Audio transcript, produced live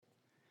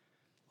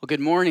Well, good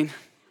morning.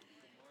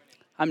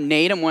 I'm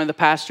Nate. I'm one of the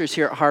pastors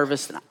here at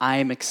Harvest, and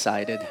I'm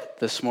excited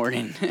this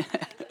morning.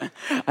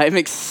 I'm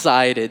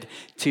excited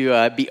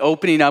to be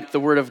opening up the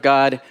Word of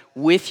God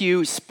with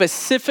you,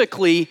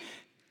 specifically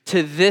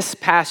to this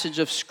passage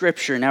of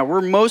Scripture. Now,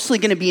 we're mostly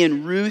going to be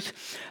in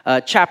Ruth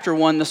chapter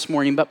 1 this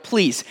morning, but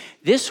please,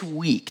 this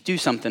week, do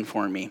something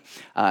for me.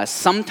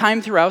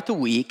 Sometime throughout the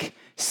week,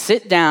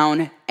 sit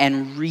down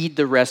and read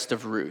the rest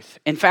of Ruth.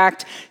 In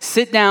fact,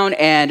 sit down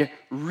and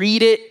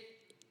read it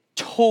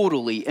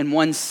totally in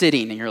one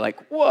sitting, and you're like,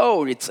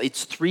 whoa,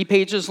 it's 3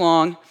 pages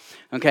long,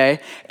 okay?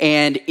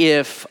 And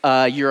if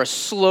you're a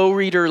slow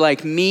reader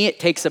like me, it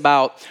takes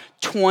about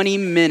 20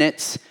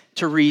 minutes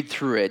to read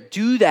through it.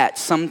 Do that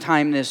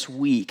sometime this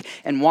week.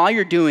 And while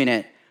you're doing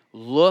it,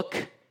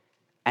 look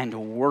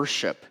and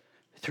worship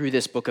through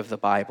this book of the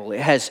Bible.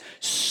 It has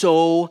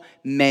so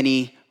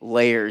many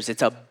layers.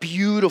 It's a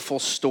beautiful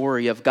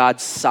story of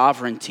God's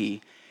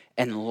sovereignty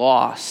and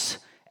loss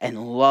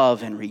and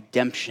love and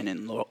redemption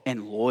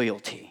and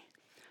loyalty.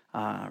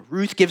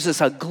 Ruth gives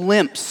us a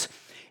glimpse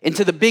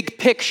into the big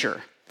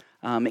picture.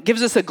 It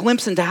gives us a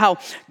glimpse into how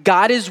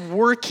God is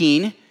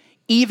working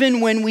even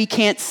when we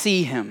can't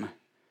see him.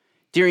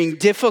 During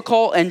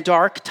difficult and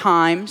dark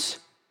times,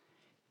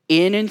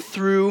 in and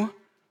through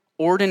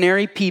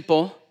ordinary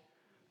people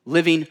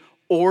living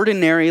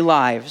ordinary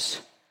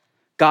lives,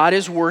 God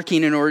is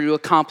working in order to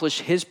accomplish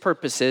his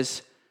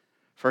purposes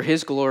for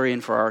his glory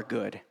and for our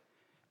good.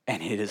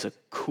 And it is a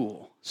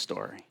cool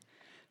story.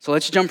 So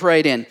let's jump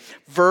right in.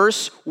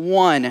 Verse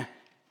 1,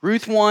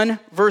 Ruth 1,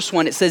 verse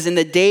 1, it says, "In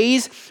the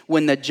days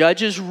when the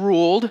judges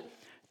ruled,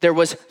 there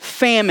was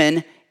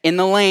famine in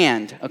the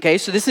land." Okay,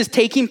 so this is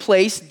taking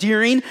place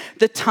during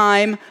the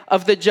time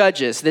of the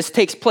judges. This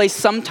takes place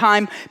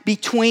sometime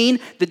between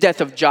the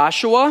death of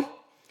Joshua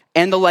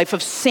and the life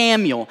of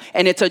Samuel.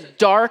 And it's a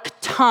dark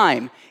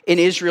time in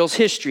Israel's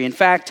history. In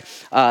fact,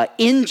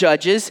 in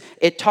Judges,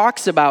 it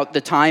talks about the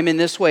time in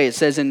this way. It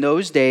says, "In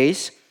those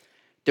days,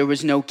 there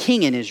was no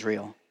king in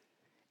Israel,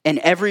 and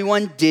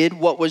everyone did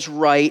what was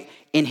right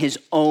in his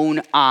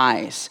own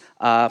eyes."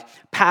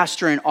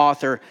 Pastor and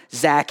author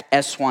Zach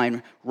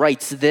Eswine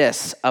writes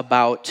this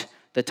about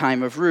the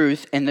time of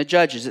Ruth and the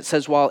Judges. It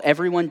says, "While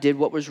everyone did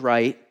what was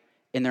right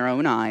in their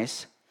own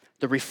eyes,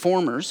 the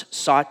reformers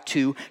sought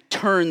to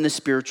turn the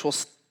spiritual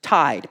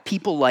tide.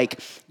 People like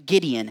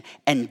Gideon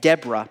and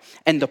Deborah,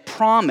 and the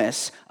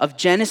promise of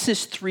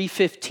Genesis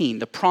 3:15,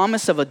 the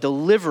promise of a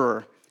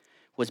deliverer,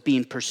 was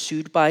being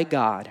pursued by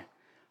God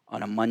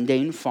on a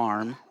mundane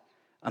farm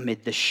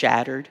amid the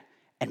shattered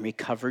and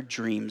recovered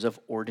dreams of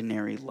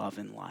ordinary love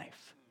and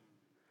life."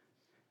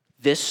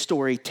 This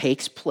story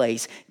takes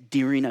place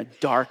during a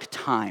dark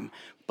time,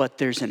 but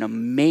there's an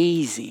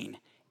amazing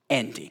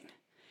ending.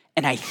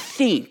 And I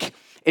think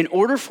in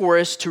order for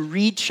us to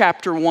read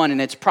chapter 1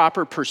 in its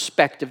proper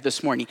perspective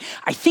this morning,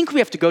 I think we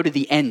have to go to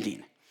the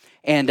ending.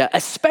 And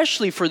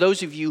especially for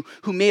those of you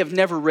who may have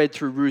never read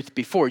through Ruth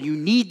before, you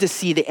need to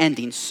see the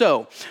ending.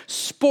 So,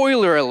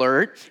 spoiler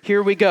alert,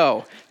 here we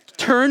go.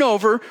 Turn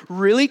over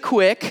really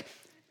quick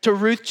to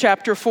Ruth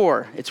chapter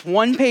 4. It's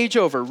 1 page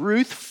over,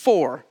 Ruth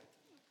 4.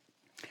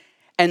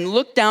 And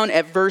look down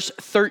at verse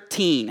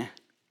 13.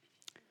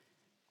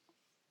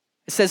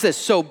 It says this,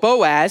 "So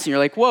Boaz," and you're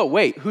like, whoa,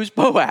 wait, who's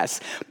Boaz?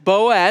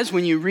 Boaz,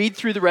 when you read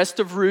through the rest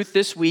of Ruth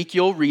this week,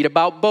 you'll read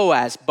about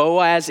Boaz.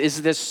 Boaz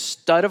is this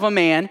stud of a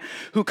man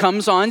who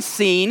comes on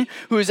scene,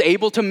 who is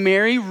able to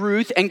marry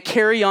Ruth and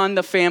carry on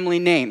the family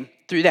name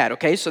through that,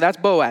 okay? So that's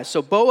Boaz.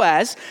 So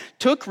Boaz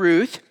took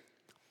Ruth,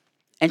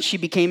 and she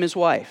became his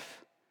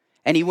wife.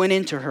 And he went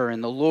into her,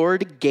 and the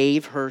Lord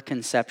gave her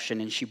conception,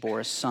 and she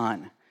bore a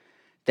son.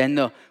 Then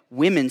the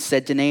women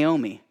said to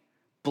Naomi,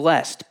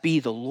 'Blessed be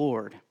the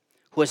Lord,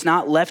 who has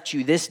not left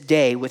you this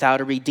day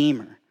without a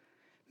redeemer.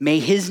 May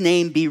his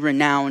name be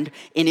renowned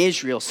in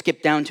Israel.'"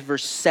 Skip down to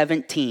verse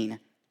 17.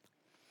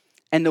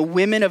 "And the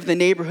women of the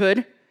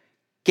neighborhood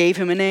gave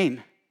him a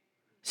name,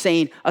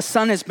 saying, 'A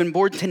son has been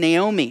born to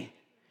Naomi.'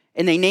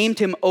 And they named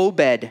him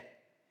Obed,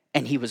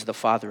 and he was the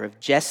father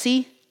of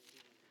Jesse,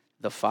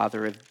 the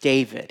father of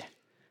David."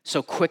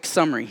 So quick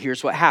summary,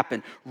 here's what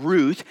happened.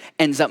 Ruth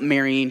ends up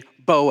marrying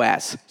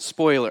Boaz.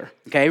 Spoiler,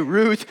 okay?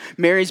 Ruth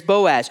marries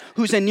Boaz,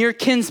 who's a near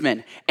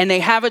kinsman, and they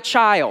have a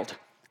child,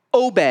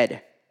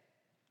 Obed.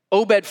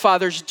 Obed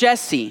fathers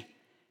Jesse.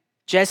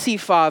 Jesse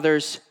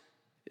fathers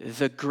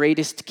the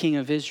greatest king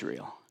of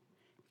Israel,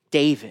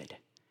 David.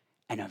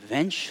 And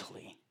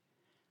eventually,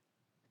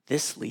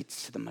 this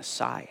leads to the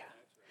Messiah.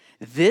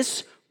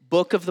 This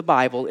book of the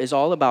Bible is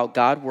all about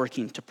God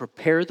working to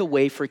prepare the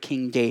way for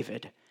King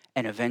David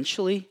and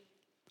eventually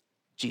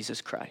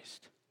Jesus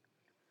Christ.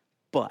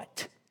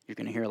 But you're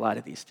going to hear a lot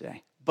of these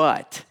today.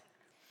 But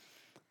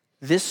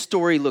this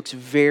story looks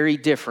very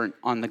different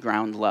on the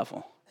ground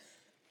level.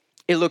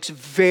 It looks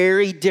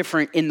very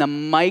different in the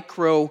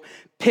micro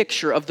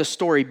picture of the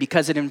story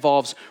because it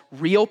involves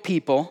real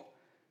people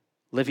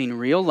living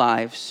real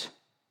lives,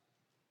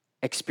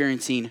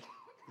 experiencing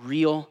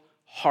real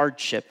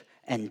hardship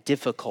and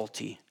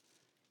difficulty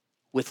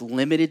with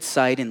limited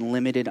sight and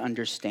limited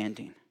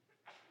understanding.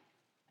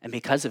 And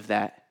because of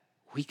that,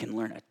 we can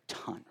learn a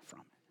ton from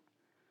it.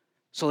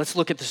 So let's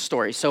look at the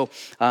story. So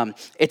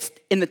it's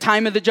in the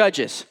time of the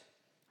judges.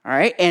 All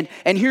right, and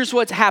here's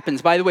what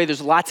happens. By the way,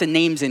 there's lots of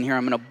names in here.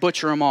 I'm going to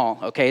butcher them all,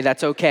 okay?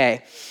 That's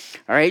okay.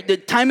 All right, the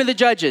time of the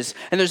judges,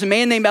 and there's a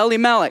man named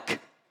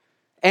Elimelech,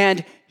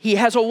 and he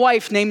has a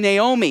wife named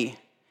Naomi,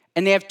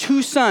 and they have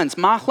two sons,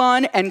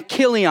 Mahlon and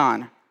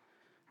Chilion. All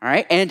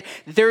right, and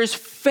there's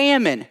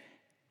famine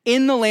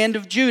in the land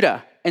of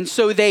Judah, and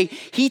so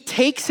he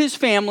takes his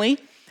family,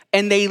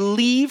 and they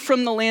leave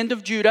from the land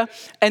of Judah,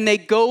 and they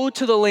go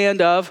to the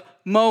land of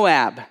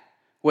Moab,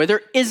 where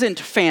there isn't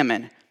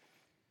famine.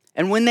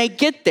 And when they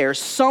get there,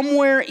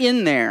 somewhere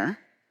in there,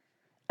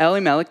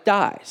 Elimelech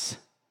dies.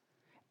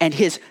 And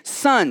his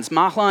sons,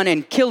 Mahlon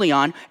and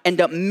Chilion, end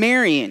up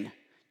marrying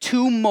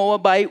two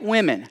Moabite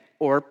women,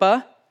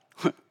 Orpah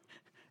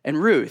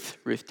and Ruth.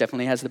 Ruth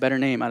definitely has the better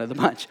name out of the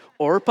bunch.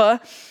 Orpah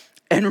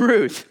and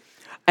Ruth.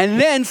 And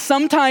then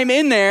sometime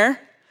in there,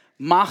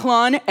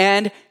 Mahlon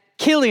and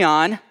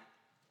Chilion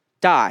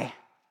die.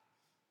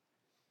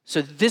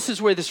 So this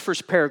is where this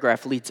first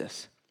paragraph leads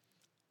us.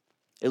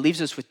 It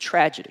leaves us with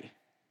tragedy.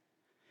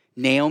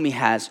 Naomi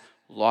has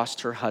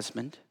lost her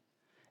husband,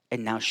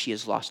 and now she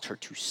has lost her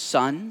two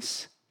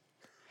sons,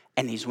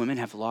 and these women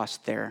have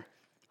lost their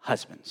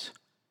husbands.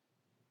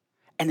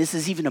 And this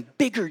is even a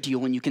bigger deal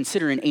when you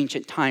consider in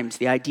ancient times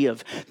the idea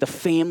of the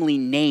family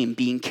name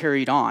being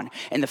carried on,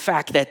 and the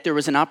fact that there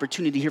was an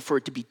opportunity here for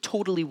it to be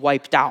totally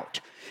wiped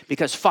out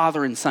because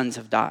father and sons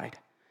have died.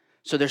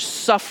 So they're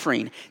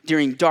suffering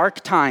during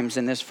dark times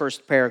in this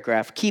first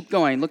paragraph. Keep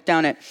going. Look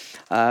down at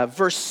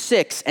verse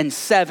 6 and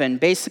 7.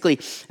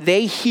 Basically,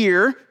 they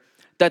hear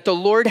that the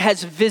Lord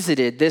has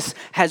visited. This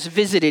has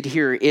visited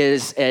here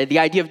is the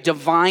idea of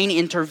divine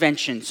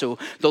intervention. So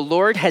the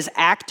Lord has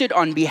acted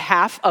on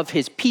behalf of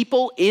his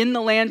people in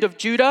the land of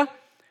Judah,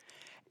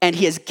 and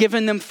he has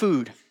given them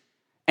food.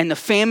 And the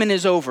famine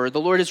is over.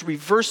 The Lord has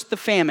reversed the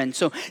famine.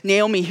 So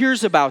Naomi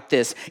hears about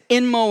this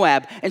in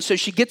Moab. And so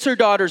she gets her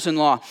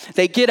daughters-in-law.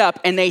 They get up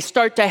and they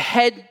start to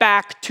head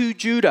back to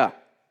Judah.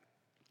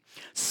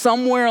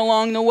 Somewhere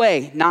along the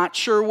way, not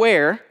sure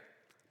where,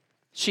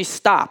 she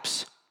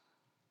stops.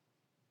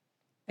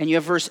 And you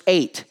have verse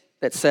 8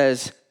 that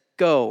says,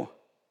 go,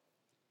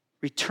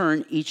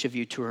 return each of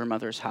you to her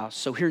mother's house.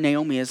 So here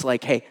Naomi is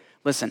like, hey,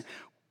 listen,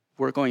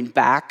 we're going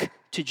back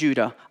to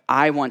Judah.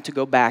 I want to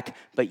go back,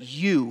 but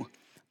you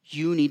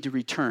need to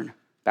return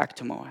back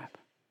to Moab.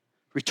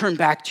 Return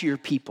back to your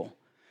people.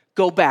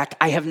 Go back.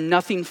 I have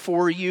nothing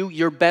for you.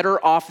 You're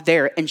better off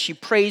there. And she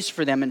prays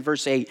for them in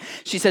verse 8.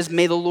 She says,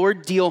 may the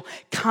Lord deal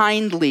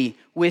kindly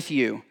with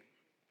you.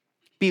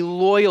 Be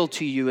loyal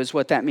to you is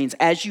what that means.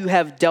 As you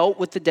have dealt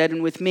with the dead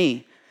and with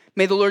me.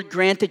 May the Lord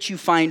grant that you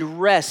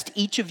find rest,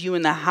 each of you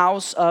in the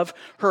house of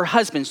her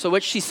husband. So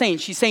what's she saying?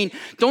 She's saying,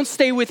 don't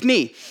stay with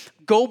me.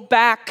 Go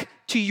back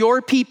to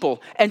your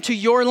people and to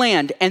your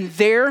land, and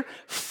there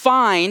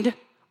find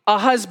a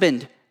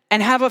husband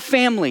and have a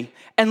family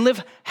and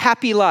live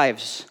happy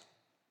lives.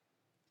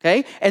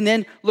 Okay? And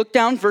then look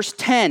down, verse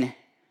 10.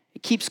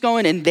 It keeps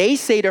going, and they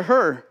say to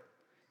her,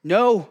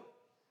 no,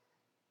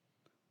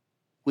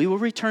 we will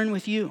return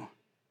with you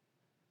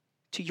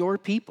to your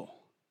people.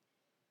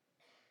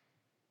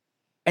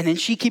 And then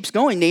she keeps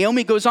going.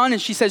 Naomi goes on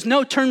and she says,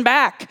 no, turn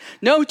back.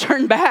 No,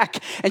 turn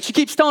back. And she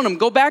keeps telling them,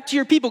 go back to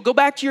your people. Go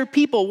back to your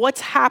people. What's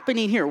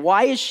happening here?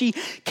 Why is she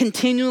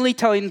continually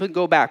telling them to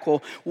go back?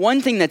 Well, one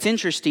thing that's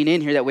interesting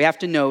in here that we have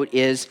to note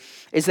is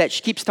that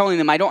she keeps telling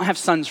them, I don't have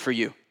sons for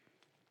you.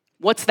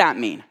 What's that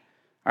mean?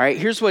 All right,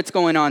 here's what's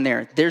going on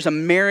there. There's a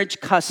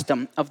marriage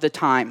custom of the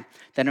time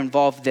that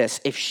involved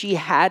this. If she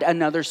had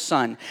another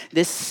son,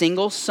 this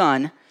single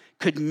son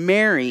could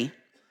marry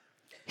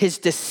his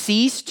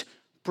deceased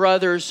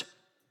brother's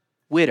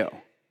widow.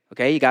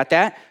 Okay, you got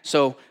that?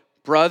 So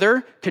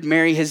brother could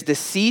marry his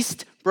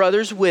deceased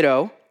brother's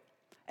widow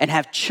and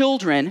have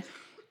children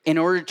in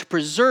order to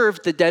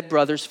preserve the dead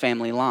brother's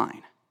family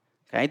line.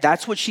 Okay,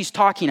 that's what she's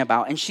talking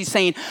about. And she's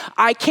saying,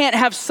 I can't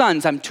have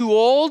sons. I'm too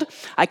old.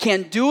 I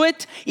can't do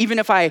it. Even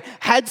if I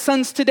had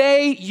sons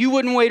today, you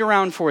wouldn't wait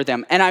around for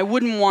them. And I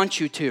wouldn't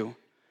want you to.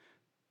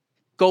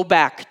 Go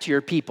back to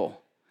your people.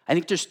 I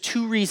think there's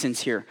two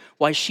reasons here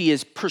why she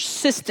is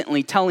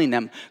persistently telling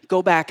them,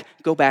 go back,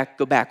 go back,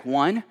 go back.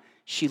 One,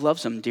 she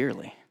loves them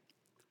dearly.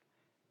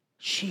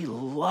 She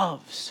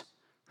loves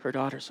her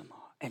daughters-in-law.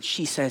 And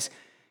she says,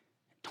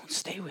 don't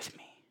stay with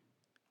me.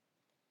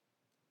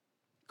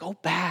 Go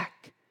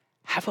back,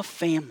 have a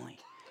family,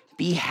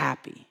 be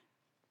happy.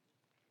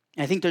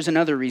 And I think there's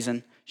another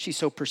reason she's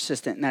so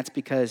persistent, and that's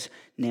because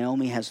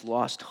Naomi has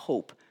lost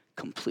hope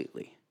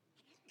completely.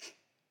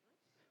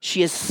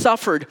 She has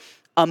suffered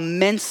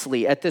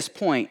immensely at this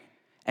point,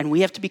 and we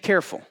have to be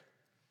careful.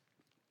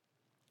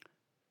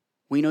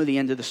 We know the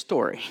end of the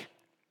story.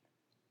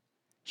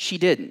 She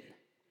didn't.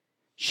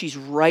 She's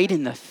right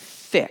in the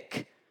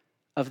thick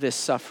of this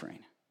suffering.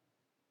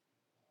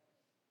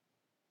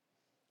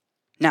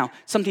 Now,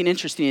 something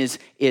interesting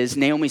is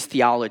Naomi's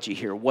theology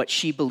here, what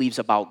she believes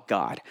about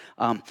God.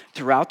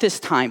 Throughout this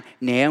time,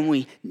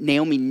 Naomi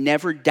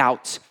never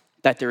doubts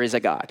that there is a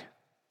God.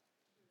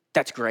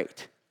 That's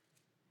great.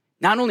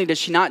 Not only does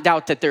she not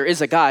doubt that there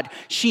is a God,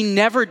 she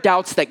never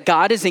doubts that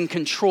God is in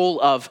control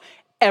of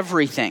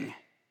everything,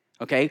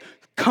 okay?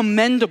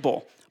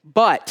 Commendable,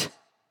 but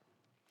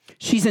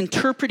she's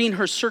interpreting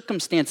her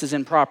circumstances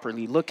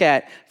improperly. Look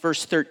at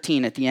verse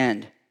 13 at the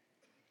end.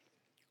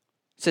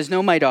 It says,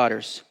 "No, my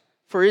daughters,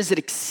 for is it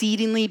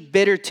exceedingly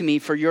bitter to me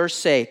for your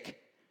sake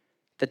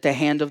that the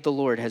hand of the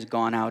Lord has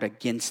gone out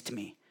against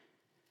me."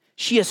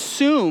 She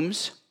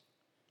assumes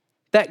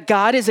that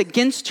God is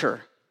against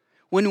her,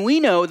 when we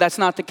know that's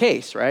not the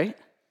case, right?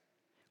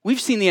 We've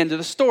seen the end of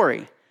the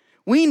story.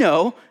 We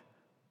know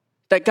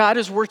that God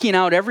is working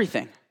out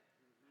everything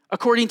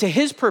according to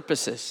his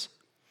purposes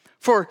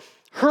for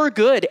her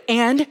good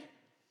and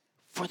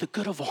for the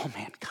good of all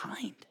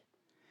mankind.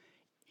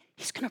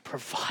 He's going to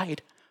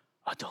provide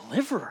a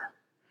deliverer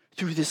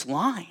through this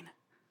line.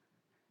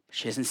 But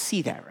she doesn't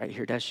see that right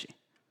here, does she?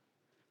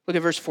 Look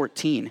at verse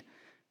 14. It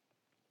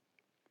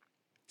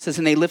says,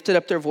 "And they lifted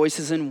up their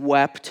voices and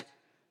wept."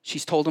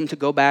 She's told them to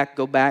go back,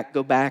 go back,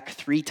 go back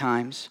 3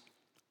 times.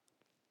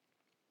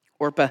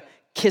 Orpah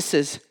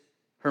kisses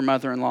her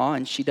mother-in-law,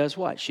 and she does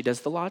what? She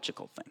does the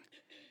logical thing.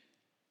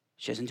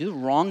 She doesn't do the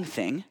wrong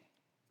thing.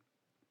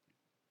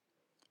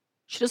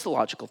 She does the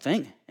logical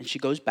thing, and she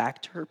goes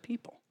back to her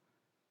people,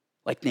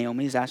 like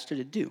Naomi has asked her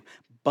to do.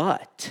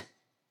 But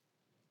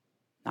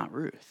not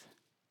Ruth.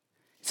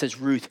 It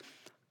says Ruth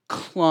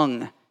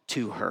clung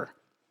to her.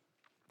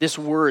 This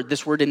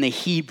word in the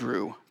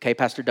Hebrew, okay,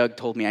 Pastor Doug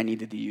told me I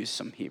needed to use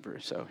some Hebrew,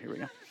 so here we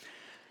go.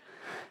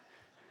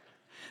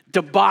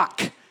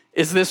 Dabak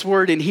is this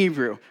word in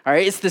Hebrew, all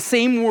right? It's the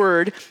same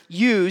word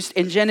used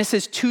in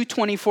Genesis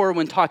 2:24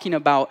 when talking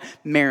about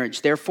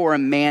marriage. "Therefore a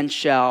man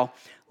shall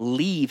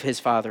leave his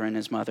father and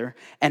his mother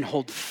and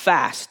hold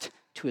fast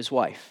to his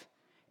wife,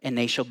 and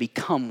they shall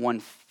become one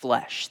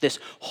flesh." This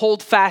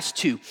hold fast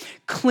to,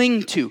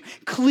 cling to,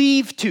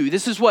 cleave to.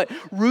 This is what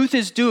Ruth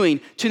is doing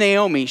to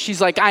Naomi.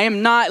 She's like, "I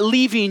am not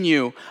leaving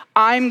you.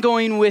 I'm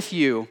going with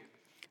you."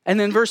 And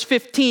then verse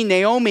 15,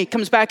 Naomi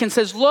comes back and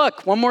says,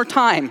 "Look, one more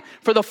time,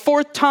 for the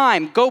 4th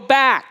time, go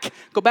back.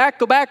 Go back,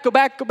 go back, go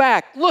back, go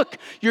back. Look,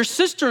 your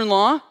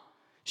sister-in-law,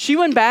 she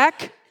went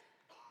back.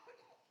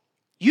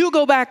 You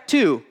go back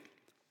too."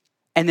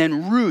 And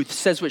then Ruth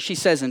says what she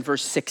says in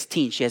verse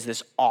 16. She has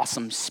this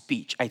awesome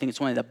speech. I think it's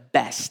one of the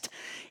best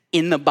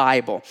in the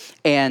Bible.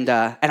 And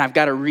I've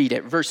got to read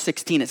it. Verse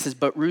 16, it says,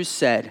 "But Ruth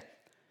said,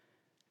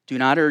 'Do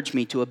not urge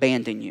me to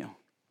abandon you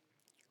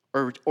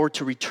or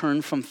to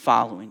return from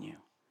following you.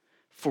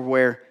 For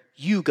where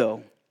you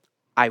go,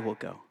 I will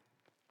go.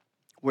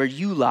 Where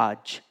you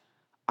lodge,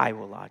 I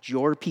will lodge.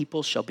 Your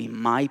people shall be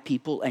my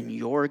people, and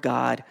your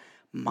God,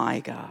 my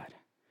God.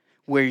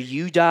 Where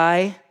you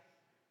die,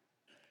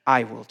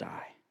 I will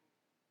die,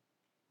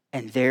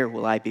 and there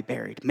will I be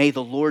buried. May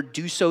the Lord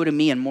do so to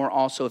me, and more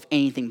also, if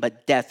anything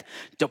but death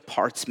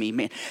departs me.'"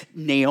 Man,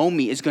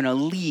 Naomi is going to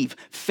leave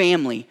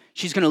family.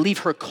 She's going to leave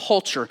her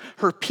culture,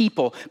 her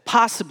people,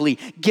 possibly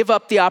give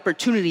up the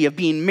opportunity of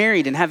being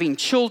married and having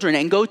children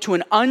and go to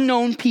an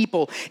unknown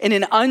people in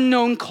an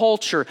unknown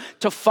culture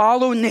to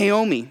follow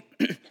Naomi.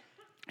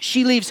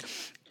 She leaves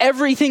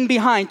everything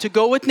behind to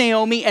go with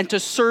Naomi and to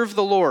serve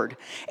the Lord.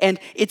 And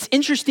it's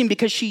interesting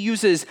because she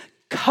uses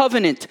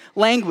covenant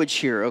language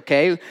here,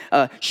 okay?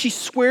 She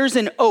swears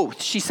an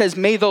oath. She says,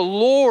 "May the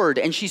Lord,"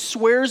 and she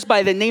swears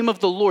by the name of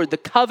the Lord, the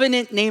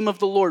covenant name of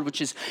the Lord, which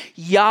is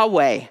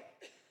Yahweh.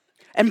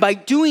 And by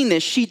doing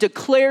this, she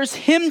declares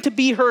him to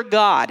be her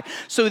God.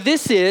 So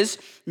this is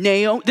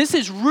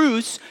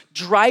Ruth's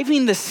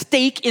driving the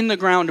stake in the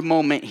ground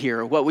moment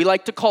here, what we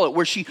like to call it,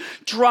 where she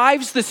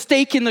drives the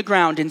stake in the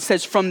ground and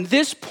says, "From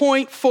this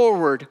point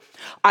forward,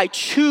 I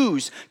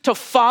choose to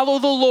follow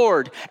the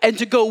Lord and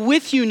to go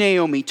with you,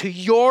 Naomi, to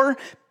your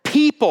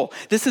people."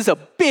 This is a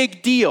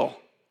big deal.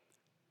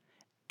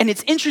 And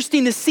it's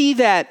interesting to see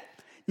that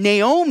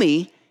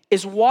Naomi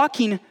is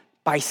walking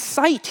by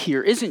sight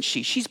here, isn't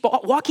she? She's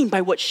walking by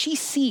what she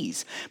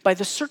sees, by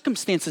the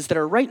circumstances that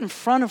are right in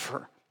front of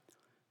her.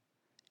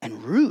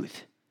 And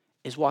Ruth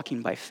is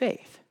walking by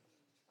faith.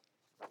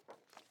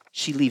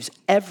 She leaves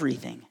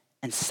everything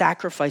and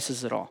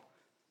sacrifices it all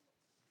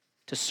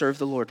to serve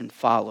the Lord and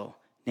follow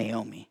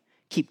Naomi.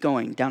 Keep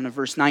going down to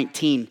verse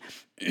 19.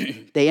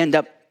 They end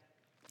up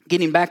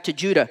getting back to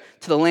Judah,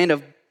 to the land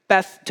of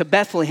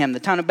Bethlehem,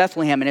 the town of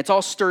Bethlehem, and it's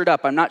all stirred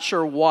up. I'm not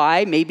sure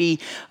why. Maybe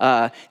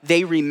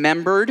they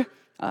remembered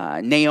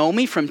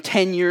Naomi from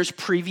 10 years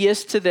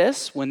previous to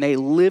this when they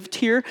lived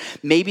here.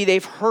 Maybe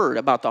they've heard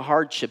about the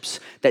hardships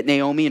that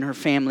Naomi and her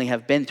family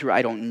have been through.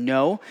 I don't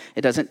know.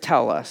 It doesn't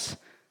tell us.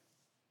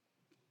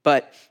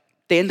 But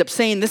they end up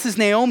saying, "This is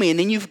Naomi," and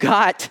then you've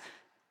got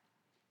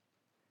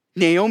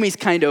Naomi's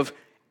kind of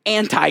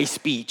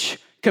anti-speech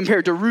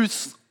compared to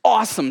Ruth's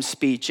awesome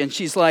speech. And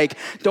she's like,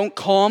 "Don't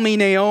call me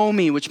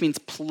Naomi," which means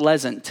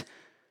pleasant.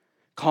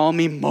 "Call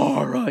me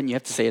Mara," and you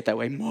have to say it that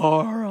way,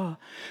 Mara.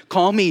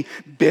 "Call me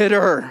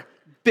bitter,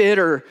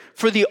 bitter,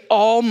 for the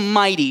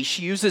Almighty.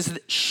 She uses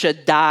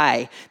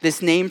Shaddai,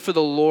 this name for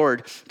the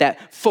Lord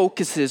that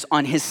focuses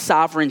on his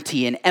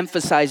sovereignty and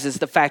emphasizes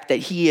the fact that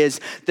he is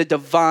the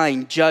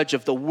divine judge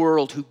of the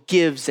world who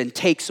gives and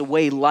takes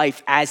away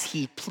life as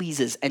he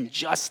pleases, and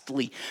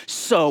justly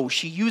so.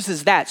 She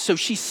uses that. So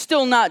she's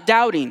still not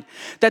doubting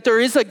that there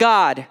is a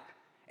God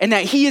and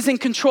that he is in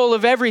control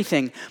of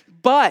everything.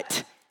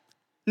 But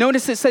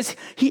notice it says,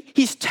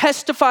 he's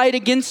testified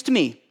against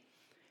me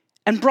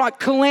and brought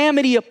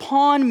calamity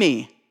upon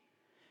me.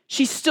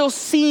 She's still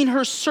seeing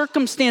her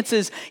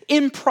circumstances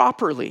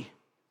improperly.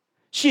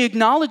 She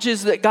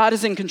acknowledges that God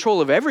is in control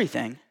of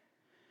everything,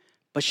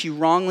 but she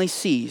wrongly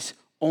sees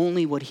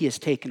only what he has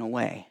taken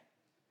away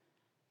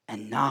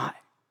and not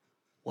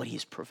what he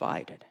has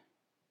provided.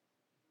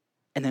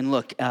 And then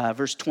look,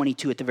 verse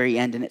 22 at the very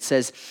end, and it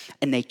says,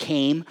 and they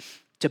came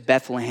to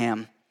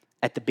Bethlehem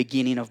at the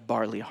beginning of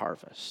barley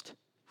harvest.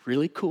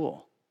 Really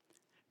cool.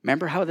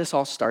 Remember how this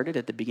all started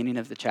at the beginning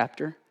of the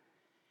chapter?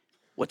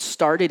 What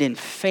started in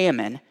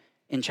famine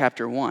in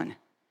chapter 1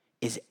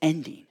 is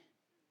ending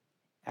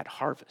at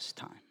harvest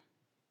time.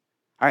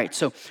 All right,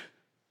 so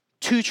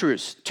two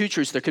truths.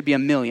 There could be a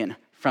million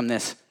from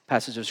this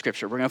passage of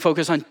scripture. We're going to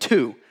focus on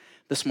two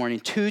this morning.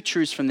 Two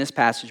truths from this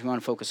passage. We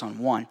want to focus on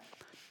one.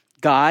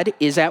 God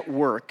is at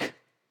work.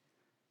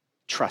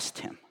 Trust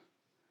him.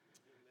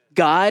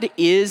 God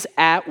is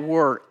at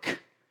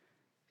work.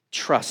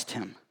 Trust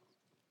him.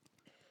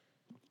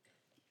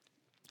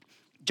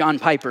 John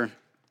Piper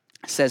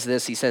says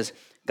this. He says,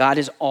 God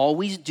is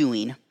always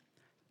doing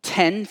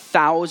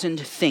 10,000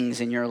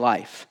 things in your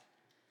life,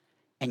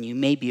 and you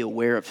may be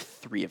aware of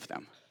 3 of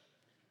them.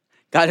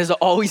 God is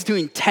always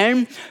doing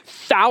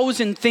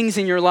 10,000 things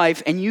in your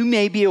life, and you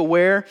may be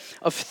aware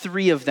of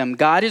 3 of them.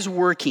 God is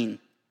working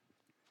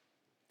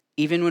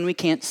even when we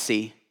can't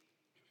see,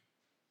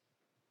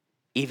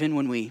 even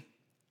when we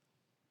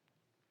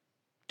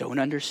don't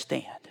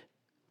understand.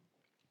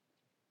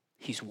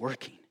 He's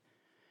working.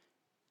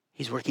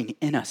 He's working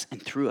in us and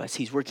through us.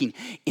 He's working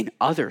in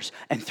others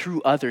and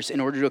through others in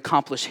order to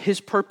accomplish his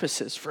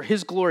purposes for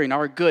his glory and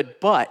our good.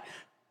 But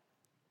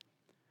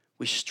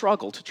we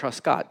struggle to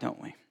trust God,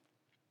 don't we?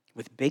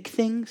 With big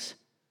things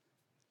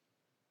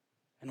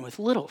and with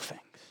little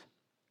things.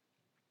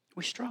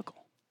 We struggle.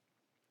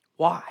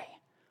 Why?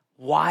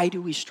 Why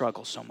do we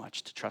struggle so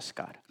much to trust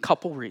God? A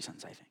couple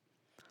reasons, I think.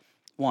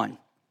 One,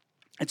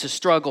 it's a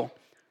struggle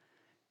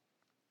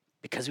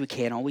because we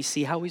can't always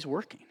see how he's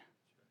working.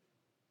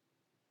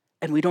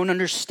 And we don't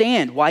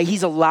understand why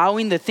he's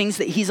allowing the things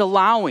that he's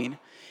allowing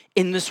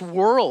in this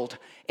world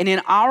and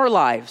in our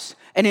lives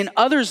and in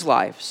others'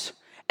 lives.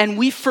 And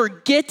we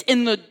forget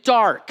in the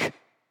dark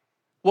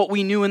what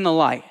we knew in the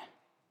light.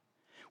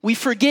 We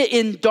forget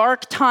in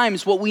dark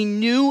times what we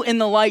knew in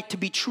the light to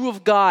be true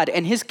of God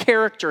and his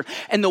character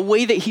and the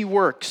way that he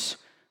works.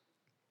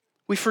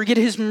 We forget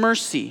his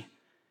mercy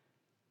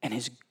and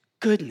his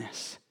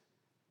goodness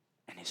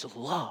and his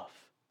love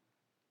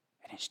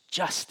and his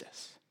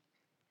justice.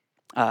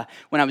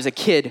 When I was a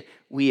kid,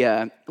 we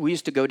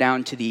used to go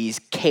down to these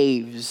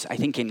caves, I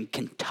think in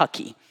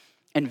Kentucky,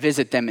 and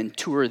visit them and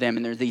tour them.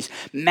 And there's these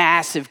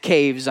massive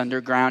caves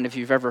underground. If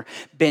you've ever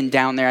been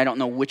down there, I don't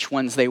know which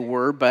ones they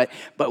were, but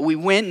we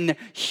went in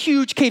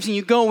huge caves, and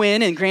you go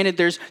in, and granted,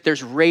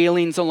 there's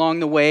railings along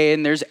the way,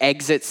 and there's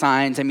exit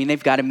signs. I mean,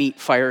 they've got to meet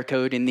fire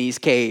code in these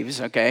caves,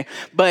 okay?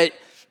 But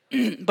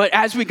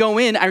as we go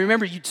in, I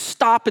remember you'd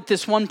stop at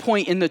this one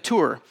point in the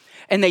tour,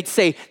 and they'd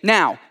say,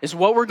 now, is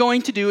what we're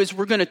going to do is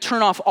we're going to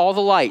turn off all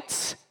the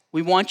lights.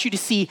 We want you to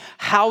see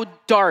how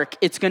dark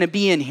it's going to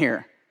be in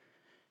here.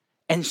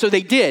 And so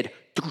they did.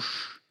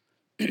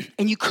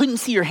 And you couldn't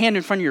see your hand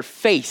in front of your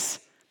face.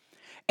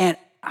 And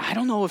I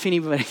don't know if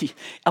anybody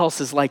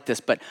else is like this,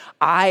 but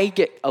I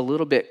get a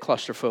little bit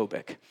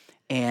claustrophobic.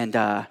 And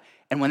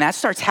when that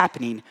starts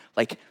happening,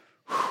 like,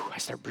 I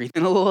start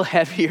breathing a little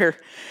heavier,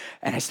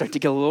 and I start to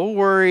get a little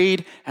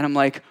worried, and I'm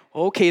like,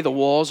 okay, the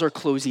walls are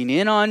closing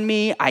in on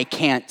me. I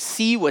can't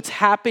see what's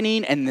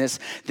happening, and this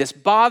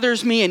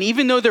bothers me. And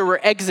even though there were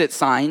exit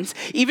signs,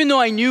 even though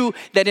I knew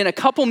that in a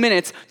couple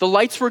minutes the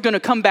lights were going to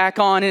come back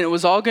on and it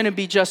was all going to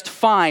be just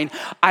fine,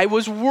 I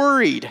was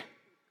worried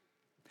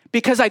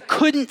because I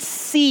couldn't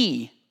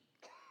see.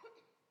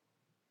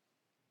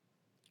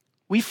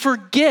 We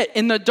forget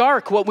in the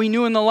dark what we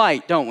knew in the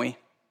light, don't we?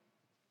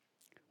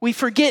 We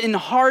forget in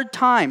hard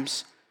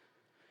times,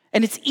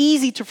 and it's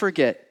easy to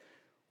forget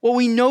what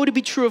we know to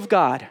be true of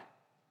God.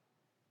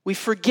 We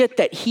forget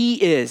that he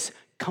is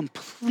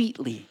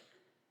completely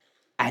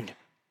and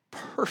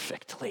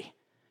perfectly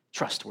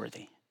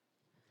trustworthy.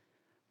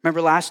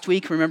 Remember last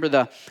week, remember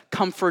the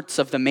comforts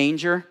of the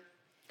manger?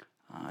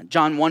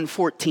 John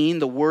 1:14,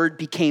 the word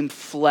became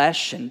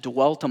flesh and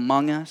dwelt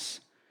among us.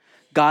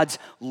 God's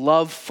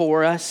love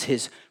for us,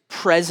 his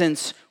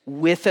presence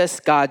with us,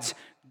 God's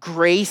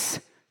grace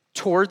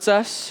towards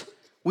us.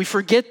 We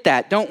forget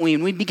that, don't we?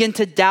 And we begin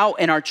to doubt,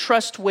 and our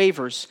trust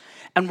wavers,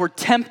 and we're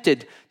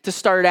tempted to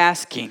start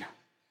asking,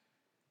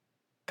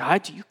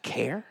 God, do you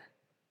care?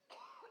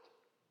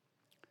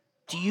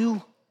 Do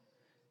you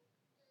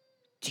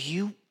Do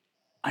you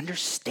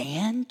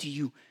understand? Do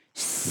you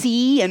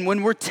see? And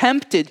when we're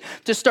tempted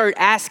to start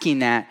asking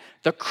that,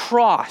 the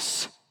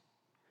cross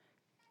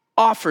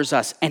offers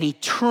us an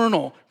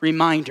eternal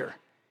reminder,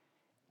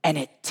 and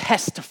it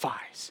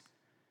testifies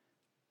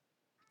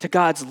to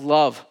God's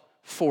love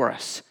for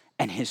us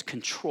and his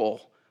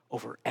control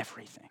over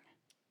everything.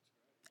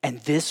 And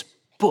this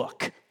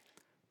book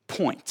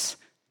points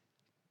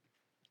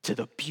to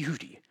the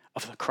beauty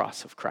of the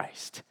cross of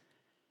Christ,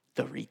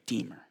 the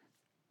Redeemer.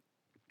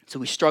 So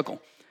we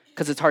struggle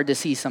because it's hard to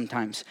see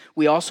sometimes.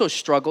 We also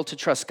struggle to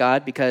trust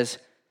God because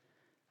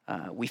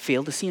we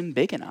fail to see him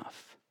big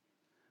enough.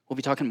 We'll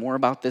be talking more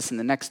about this in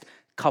the next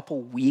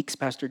couple weeks.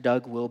 Pastor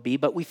Doug will be,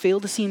 but we fail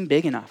to see him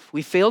big enough.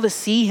 We fail to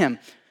see him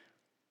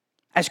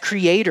as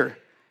creator,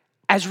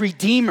 as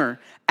redeemer,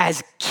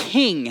 as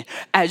king,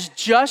 as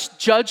just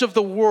judge of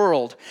the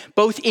world,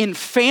 both in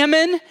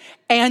famine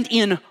and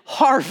in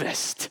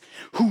harvest,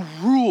 who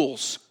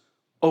rules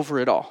over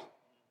it all.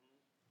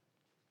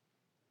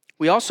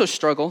 We also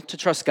struggle to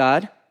trust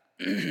God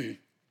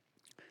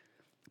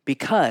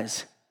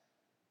because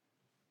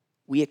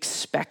we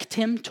expect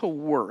him to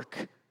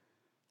work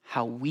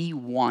how we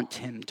want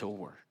him to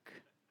work.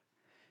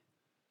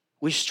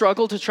 We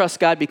struggle to trust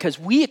God because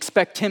we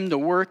expect him to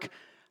work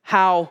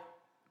how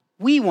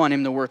we want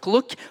him to work.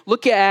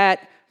 Look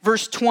at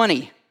verse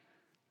 20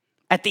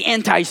 at the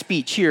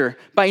anti-speech here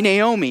by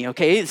Naomi,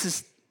 okay? This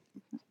is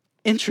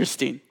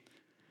interesting. It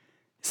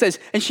says,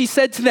 and she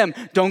said to them,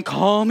 don't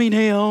call me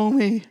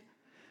Naomi,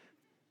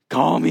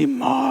 call me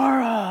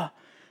Mara,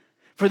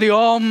 for the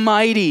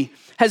Almighty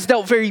has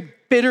dealt very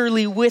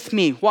bitterly with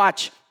me.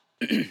 Watch.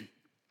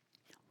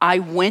 I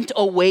went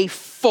away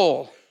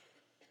full,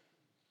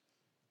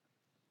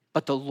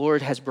 but the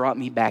Lord has brought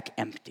me back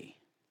empty.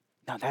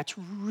 Now that's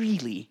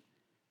really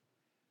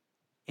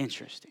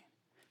interesting.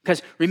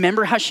 Because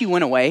remember how she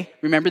went away?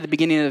 Remember the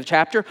beginning of the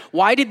chapter?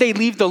 Why did they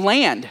leave the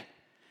land?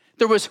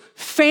 There was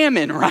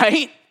famine,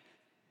 right?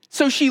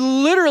 So she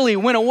literally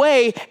went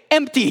away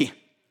empty.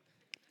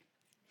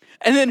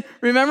 And then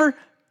remember,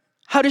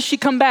 how does she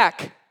come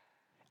back?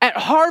 At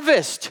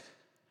harvest.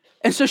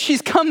 And so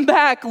she's come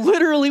back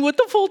literally with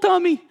the full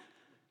tummy.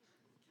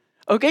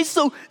 Okay,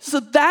 so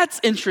that's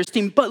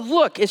interesting. But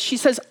look, as she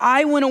says,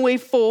 I went away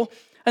full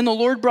and the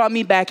Lord brought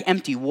me back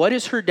empty. What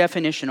is her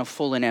definition of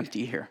full and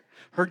empty here?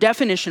 Her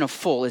definition of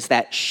full is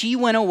that she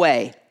went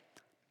away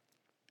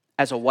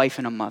as a wife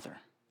and a mother.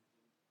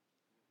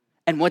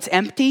 And what's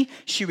empty?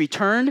 She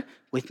returned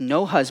with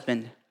no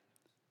husband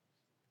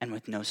and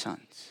with no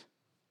sons.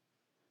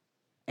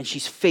 And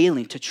she's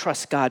failing to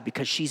trust God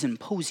because she's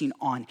imposing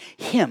on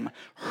him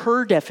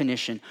her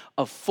definition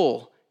of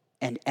full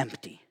and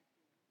empty.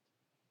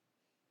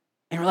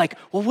 And we're like,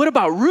 well, what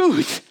about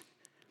Ruth?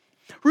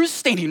 Ruth's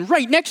standing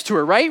right next to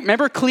her, right?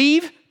 Remember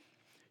Cleve?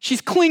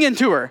 She's clinging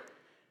to her.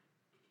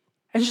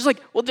 And she's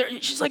like,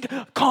 she's like,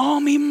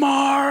 call me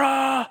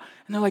Mara.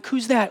 And they're like,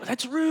 who's that?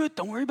 That's Ruth.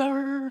 Don't worry about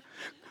her.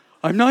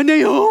 I'm not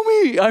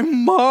Naomi.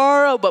 I'm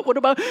Mara. But what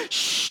about,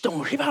 don't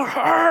worry about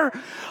her.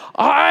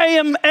 I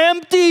am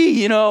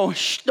empty.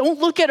 Don't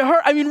look at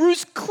her. I mean,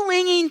 Ruth's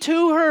clinging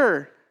to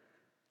her.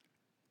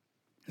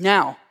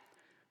 Now,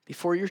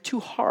 before you're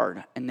too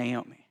hard on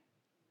Naomi,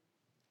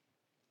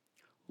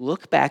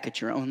 look back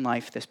at your own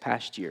life this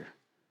past year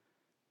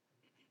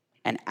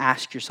and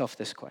ask yourself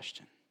this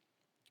question.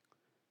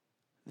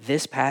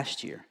 This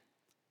past year,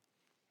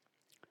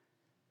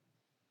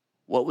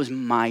 what was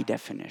my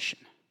definition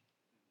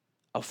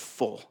of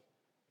full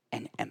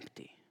and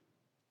empty?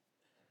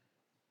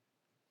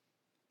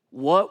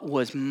 What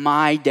was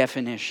my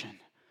definition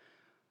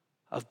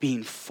of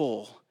being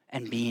full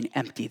and being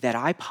empty that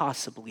I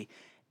possibly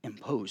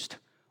imposed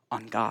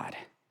on God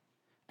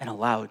and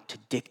allowed to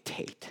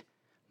dictate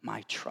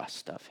my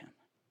trust of him?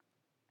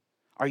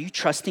 Are you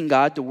trusting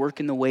God to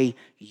work in the way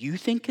you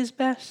think is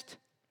best?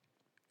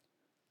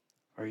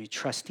 Or are you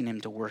trusting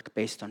him to work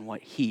based on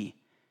what he,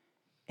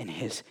 in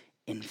his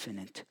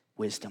infinite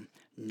wisdom,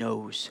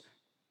 knows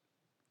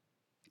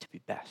to be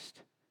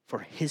best for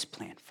his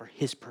plan, for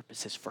his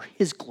purposes, for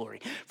his glory,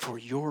 for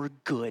your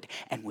good,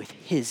 and with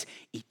his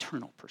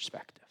eternal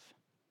perspective?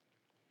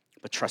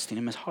 But trusting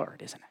him is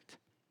hard, isn't it?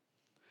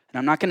 And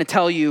I'm not going to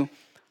tell you,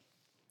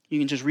 you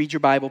can just read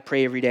your Bible,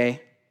 pray every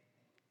day,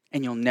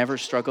 and you'll never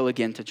struggle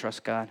again to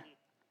trust God.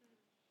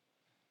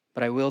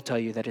 But I will tell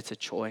you that it's a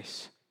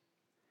choice.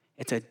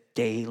 It's a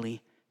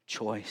daily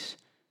choice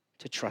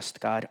to trust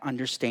God,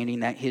 understanding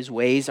that his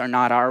ways are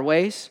not our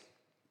ways,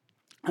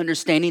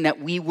 understanding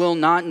that we will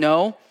not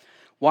know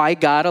why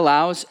God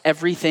allows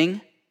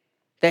everything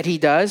that he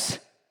does,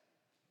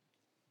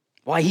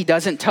 why he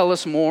doesn't tell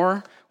us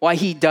more, why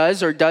he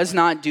does or does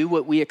not do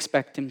what we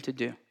expect him to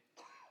do.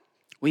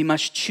 We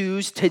must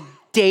choose to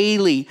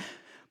daily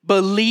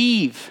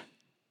believe,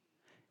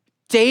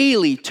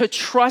 daily to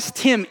trust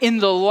him in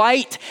the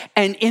light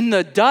and in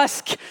the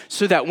dusk,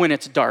 so that when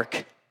it's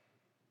dark,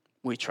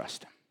 we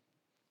trust him.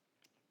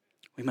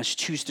 We must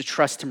choose to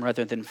trust him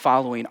rather than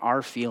following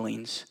our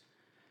feelings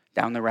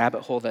down the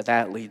rabbit hole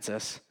that leads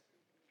us,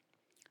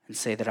 and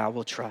say that I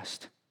will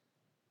trust.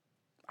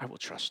 I will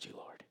trust you,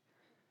 Lord.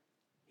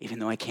 Even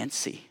though I can't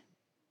see,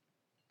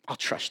 I'll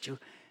trust you.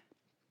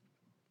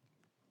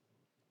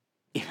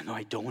 Even though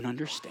I don't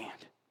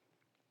understand,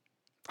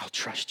 I'll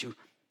trust you.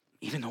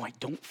 Even though I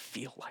don't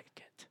feel like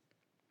it,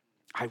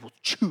 I will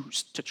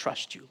choose to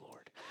trust you,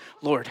 Lord.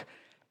 Lord,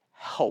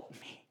 help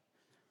me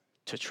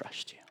to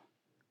trust you.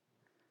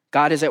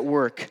 God is at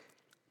work.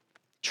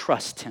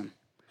 Trust him.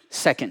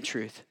 Second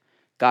truth,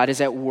 God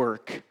is at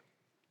work.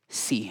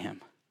 See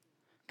him.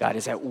 God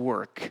is at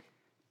work.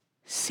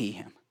 See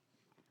him.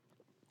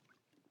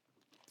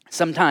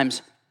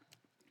 Sometimes,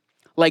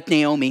 like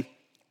Naomi,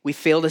 we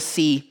fail to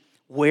see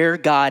where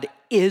God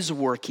is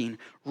working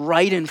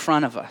right in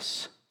front of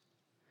us.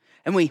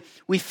 And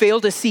we fail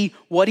to see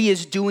what he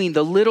is doing,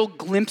 the little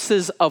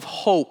glimpses of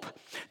hope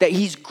that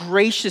he's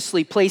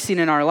graciously placing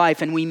in our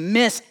life. And we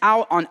miss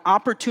out on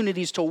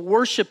opportunities to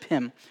worship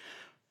him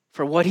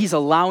for what he's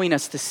allowing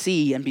us to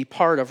see and be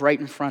part of right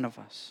in front of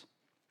us.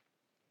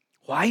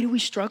 Why do we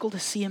struggle to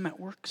see him at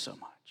work so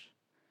much?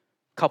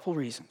 A couple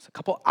reasons, a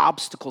couple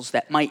obstacles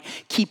that might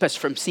keep us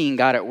from seeing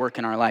God at work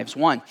in our lives.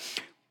 One,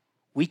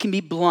 we can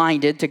be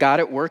blinded to God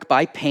at work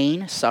by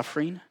pain,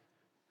 suffering,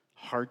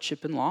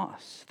 hardship, and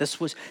loss.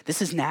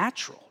 This is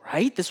natural,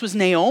 right? This was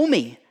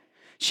Naomi.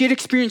 She had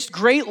experienced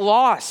great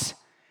loss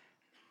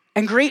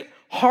and great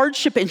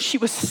hardship, and she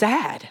was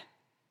sad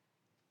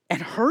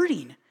and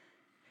hurting.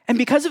 And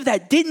because of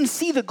that, didn't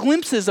see the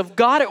glimpses of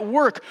God at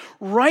work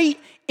right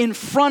in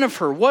front of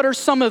her. What are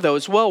some of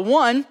those? Well,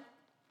 one,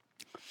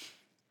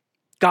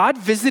 God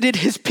visited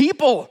his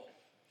people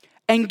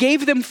and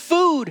gave them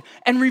food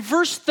and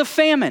reversed the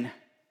famine.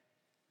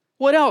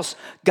 What else?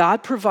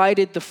 God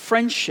provided the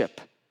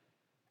friendship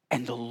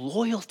and the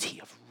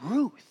loyalty of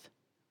Ruth.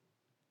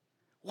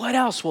 What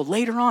else? Well,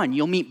 later on,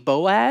 you'll meet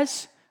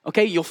Boaz.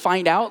 Okay, you'll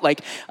find out,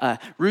 like,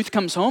 Ruth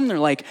comes home, they're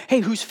like, hey,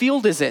 whose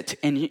field is it?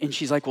 And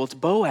she's like, well, it's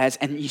Boaz.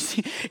 And you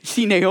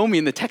see Naomi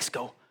in the text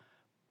go,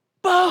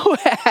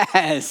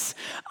 Boaz.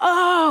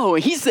 Oh,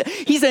 he's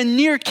a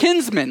near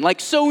kinsman, like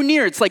so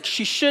near. It's like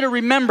she should have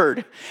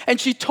remembered. And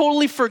she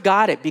totally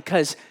forgot it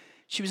because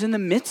she was in the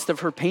midst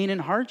of her pain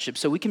and hardship.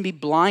 So we can be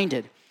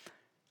blinded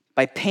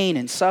by pain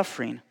and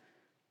suffering.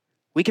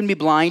 We can be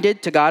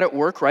blinded to God at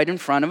work right in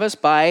front of us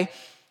by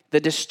the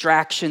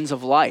distractions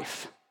of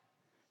life.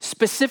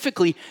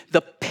 Specifically,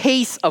 the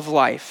pace of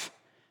life.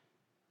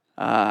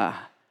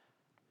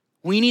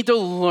 We need to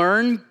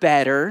learn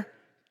better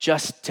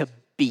just to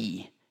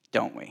be,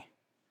 don't we?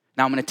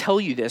 Now, I'm going to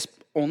tell you this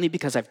only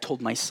because I've told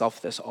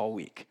myself this all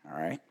week, all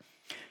right?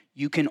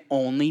 You can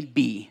only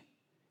be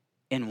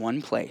in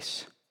one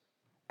place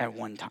at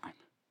one time,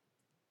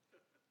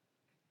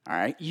 all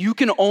right? You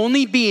can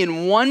only be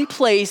in one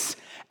place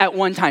at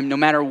one time, no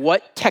matter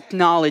what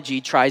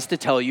technology tries to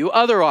tell you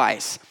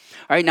otherwise.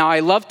 All right, now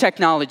I love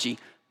technology.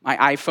 My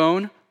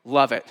iPhone,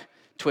 love it.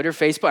 Twitter,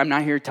 Facebook, I'm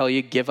not here to tell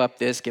you, give up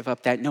this, give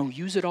up that. No,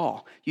 use it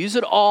all. Use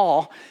it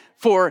all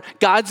for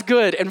God's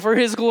good and for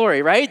his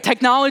glory, right?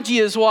 Technology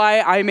is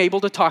why I'm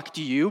able to talk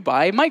to you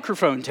by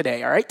microphone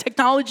today, all right?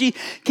 Technology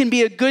can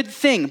be a good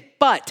thing,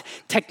 but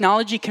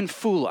technology can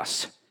fool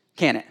us,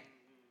 can it?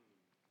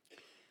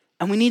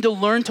 And we need to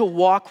learn to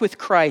walk with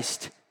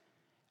Christ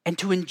and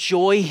to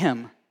enjoy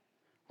him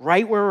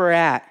right where we're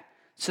at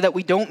so that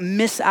we don't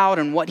miss out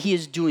on what he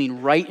is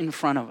doing right in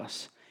front of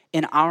us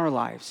in our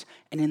lives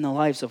and in the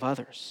lives of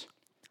others.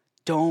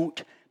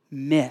 Don't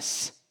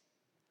miss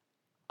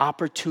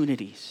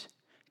opportunities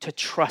to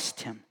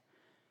trust him,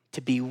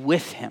 to be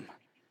with him,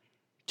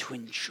 to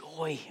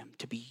enjoy him,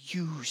 to be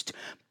used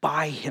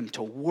by him,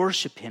 to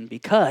worship him,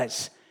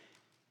 because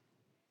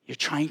you're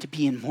trying to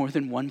be in more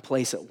than one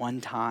place at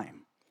one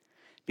time.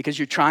 Because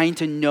you're trying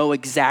to know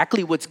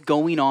exactly what's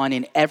going on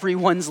in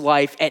everyone's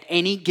life at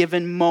any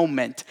given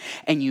moment,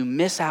 and you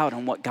miss out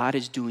on what God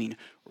is doing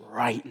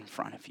right in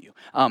front of you.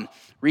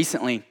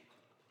 Recently,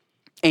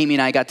 Amy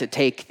and I got to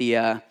take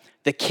the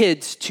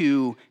kids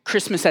to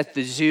Christmas at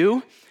the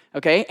zoo,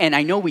 okay? And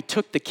I know we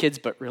took the kids,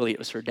 but really it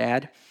was for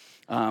Dad,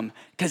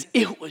 because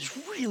it was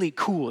really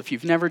cool. If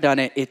you've never done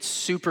it, it's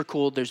super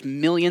cool. There's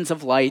millions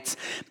of lights,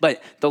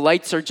 but the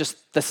lights are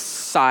just the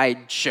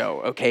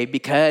sideshow, okay?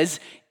 Because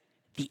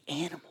the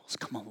animals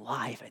come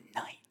alive at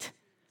night.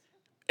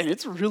 And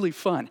it's really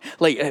fun.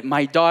 Like,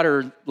 my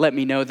daughter let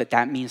me know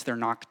that means they're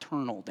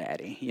nocturnal,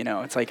 Daddy. You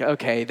know, it's like,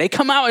 okay, they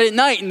come out at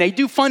night and they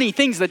do funny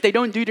things that they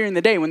don't do during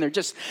the day when they're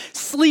just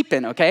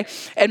sleeping, okay?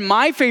 And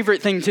my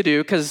favorite thing to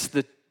do, because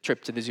the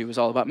trip to the zoo was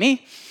all about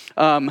me,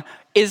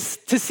 is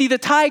to see the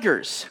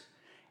tigers.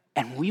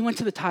 And we went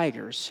to the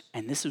tigers,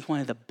 and this is one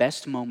of the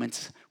best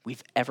moments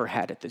we've ever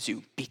had at the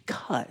zoo,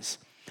 because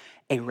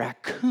a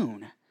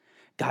raccoon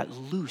got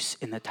loose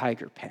in the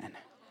tiger pen.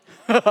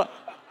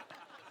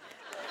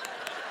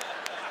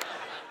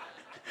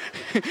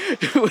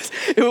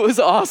 It was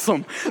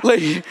awesome.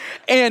 Like,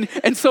 and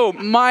so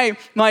my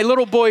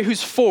little boy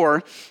who's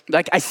 4,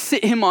 like I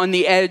sit him on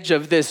the edge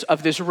of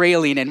this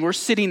railing, and we're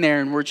sitting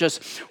there and we're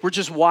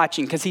just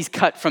watching because he's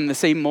cut from the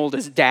same mold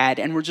as Dad,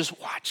 and we're just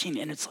watching,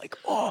 and it's like,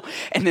 oh.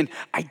 And then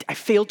I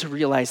failed to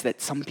realize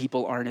that some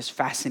people aren't as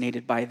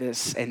fascinated by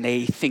this, and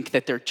they think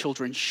that their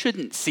children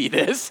shouldn't see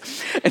this.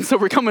 And so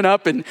we're coming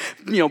up, and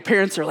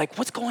parents are like,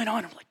 what's going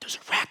on? I'm like, there's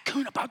a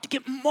raccoon about to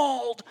get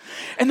mauled.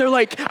 And they're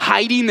like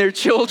hiding their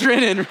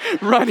children and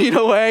running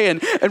away.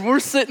 And we're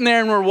sitting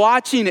there and we're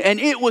watching, and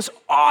it was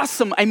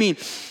awesome. I mean,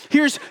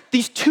 here's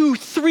these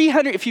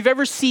 300, if you've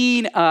ever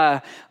seen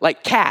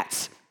like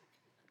cats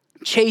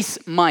chase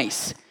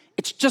mice,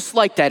 it's just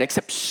like that,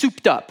 except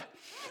souped up.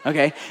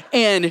 Okay.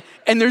 And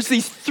there's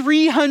these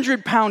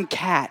 300-pound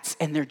cats,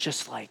 and they're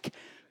just like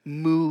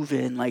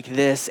moving like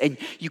this, and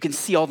you can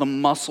see all the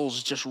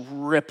muscles just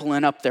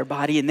rippling up their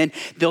body, and then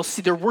they'll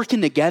see they're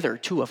working together,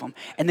 2 of them,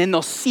 and then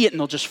they'll see it and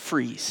they'll just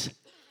freeze,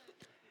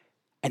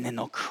 and then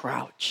they'll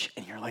crouch,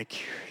 and you're like,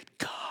 here it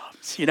comes,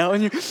 and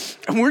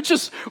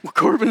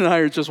Corbin and I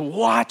are just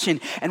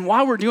watching. And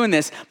while we're doing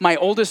this, my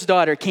oldest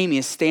daughter, Kami,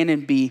 is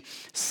standing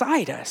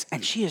beside us,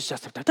 and she is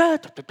just,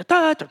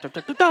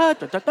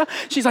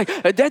 she's like,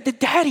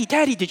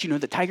 Daddy, did you know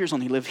that tigers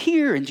only live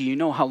here? And do you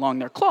know how long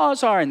their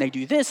claws are? And they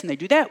do this and they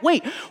do that.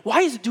 Wait,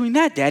 why is it doing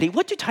that, Daddy?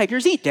 What do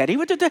tigers eat, Daddy?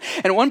 And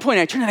at one point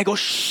I turn and I go,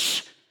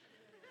 shh,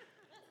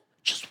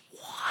 just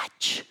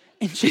watch.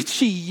 And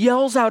she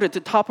yells out at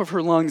the top of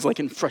her lungs, like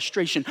in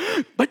frustration,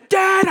 but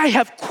Dad, I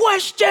have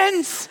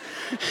questions.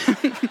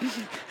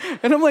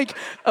 And I'm like,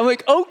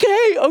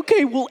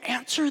 okay, we'll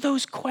answer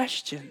those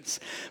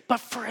questions. But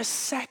for a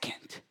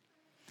second,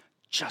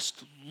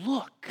 just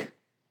look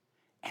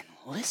and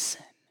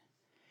listen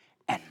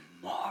and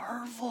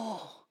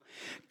marvel.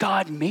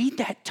 God made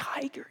that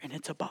tiger, and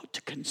it's about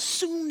to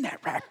consume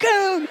that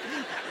raccoon.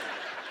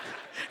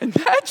 And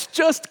that's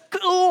just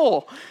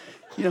cool,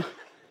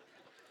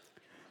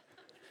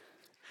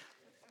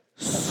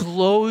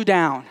 Slow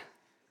down.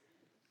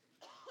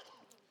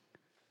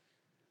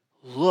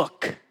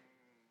 Look.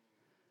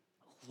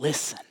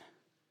 Listen.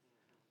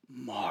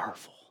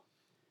 Marvel.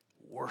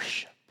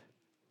 Worship.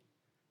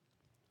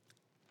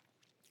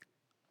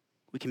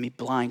 We can be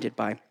blinded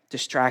by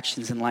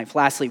distractions in life.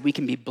 Lastly, we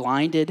can be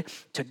blinded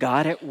to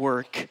God at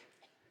work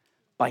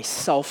by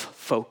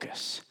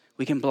self-focus.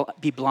 We can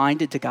be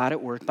blinded to God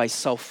at work by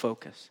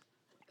self-focus.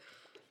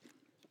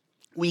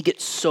 We get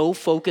so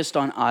focused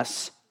on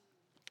us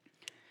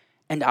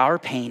and our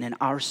pain and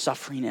our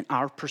suffering and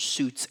our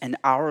pursuits and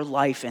our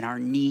life and our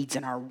needs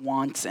and our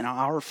wants and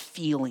our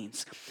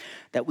feelings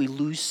that we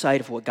lose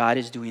sight of what God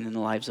is doing in the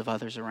lives of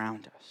others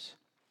around us,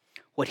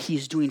 what he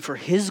is doing for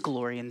his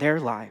glory in their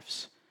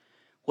lives,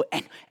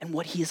 and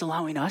what he is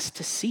allowing us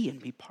to see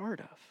and be part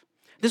of.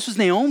 This was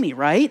Naomi,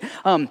 right?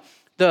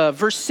 The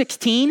verse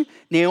 16,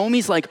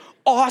 Naomi's like,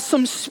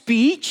 awesome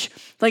speech.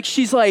 Like,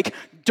 she's like,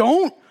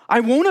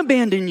 I won't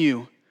abandon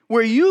you.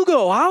 Where you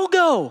go, I'll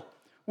go.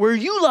 Where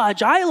you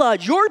lodge, I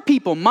lodge. Your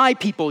people,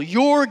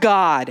 your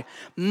God,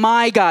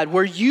 my God.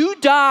 Where you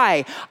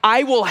die,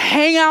 I will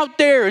hang out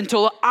there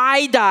until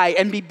I die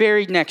and be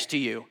buried next to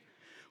you.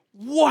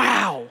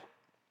 Wow.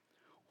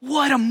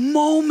 What a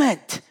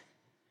moment.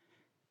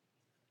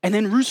 And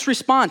then Ruth's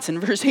response in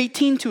verse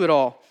 18 to it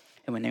all.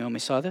 And when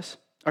Naomi's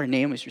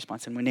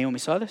response, and when Naomi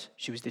saw this,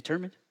 she was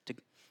determined to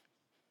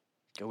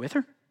go with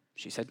her.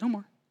 She said no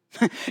more.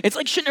 It's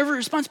like, shouldn't her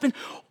response been,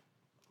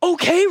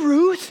 okay,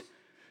 Ruth,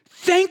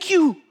 thank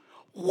you.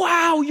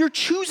 Wow, you're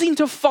choosing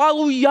to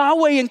follow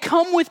Yahweh and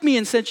come with me.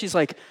 Instead, she's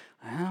like,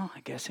 well, I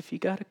guess if you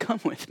got to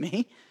come with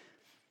me.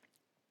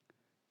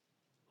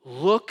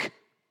 Look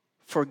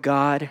for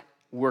God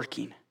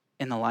working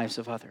in the lives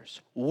of others.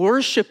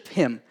 Worship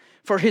him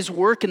for his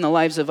work in the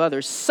lives of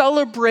others.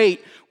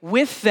 Celebrate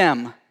with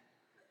them.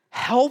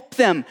 Help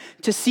them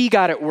to see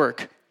God at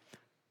work.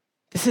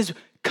 This is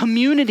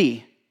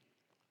community.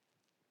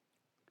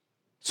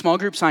 Small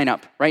group sign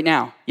up right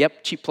now.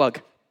 Yep, cheap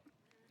plug.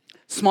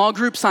 Small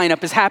group sign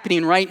up is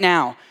happening right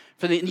now.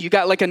 You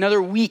got like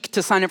another week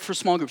to sign up for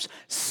small groups.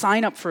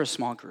 Sign up for a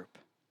small group.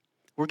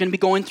 We're going to be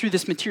going through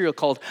this material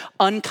called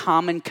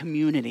Uncommon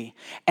Community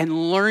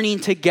and learning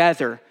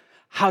together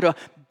how to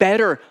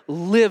better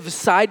live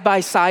side by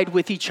side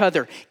with each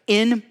other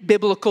in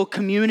biblical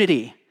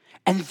community.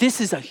 And this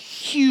is a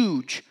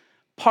huge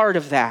part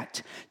of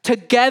that.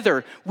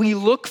 Together, we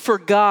look for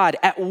God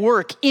at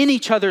work in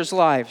each other's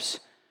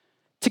lives.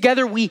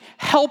 Together, we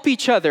help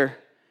each other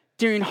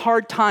during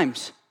hard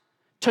times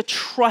to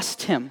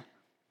trust him,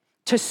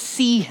 to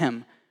see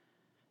him,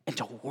 and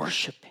to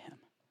worship him.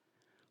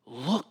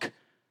 Look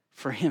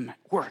for him at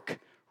work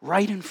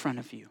right in front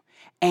of you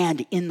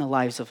and in the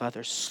lives of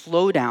others.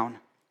 Slow down.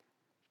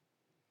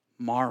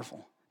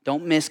 Marvel.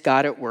 Don't miss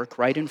God at work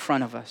right in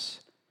front of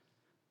us,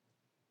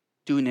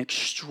 doing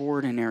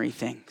extraordinary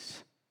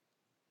things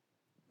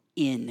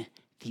in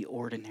the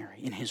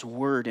ordinary, in his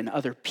word, in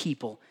other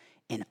people,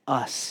 in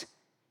us,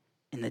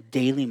 in the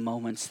daily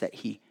moments that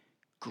he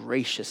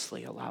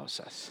graciously allows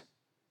us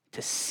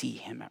to see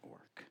him at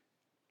work.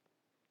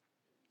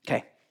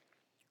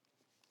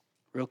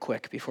 real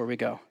quick before we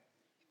go.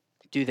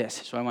 Do this.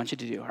 So I want you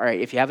to do. All right,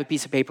 if you have a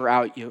piece of paper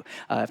out,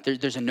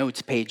 there's a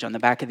notes page on the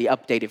back of the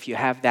update. If you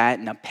have that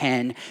and a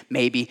pen,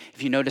 maybe.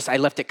 If you notice, I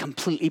left it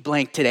completely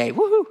blank today.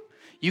 Woohoo!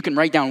 You can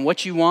write down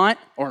what you want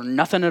or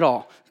nothing at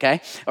all,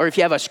 okay? Or if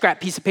you have a scrap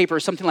piece of paper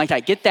or something like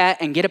that, get that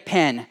and get a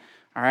pen,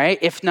 all right?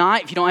 If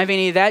not, if you don't have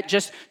any of that,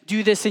 just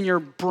do this in your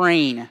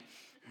brain,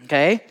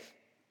 okay?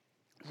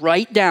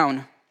 Write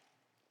down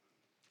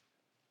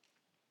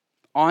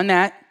on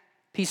that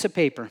piece of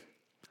paper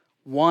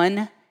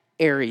one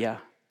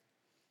area,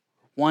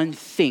 one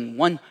thing,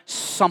 one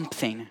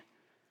something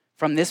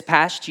from this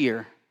past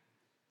year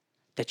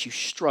that you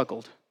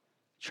struggled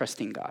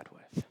trusting God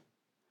with.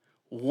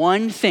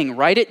 One thing,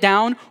 write it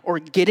down or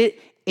get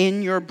it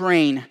in your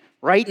brain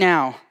right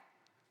now.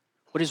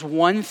 What is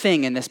one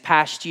thing in this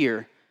past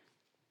year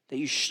that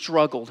you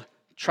struggled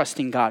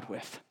trusting God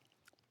with?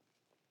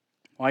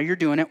 While you're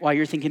doing it, while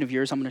you're thinking of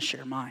yours, I'm going to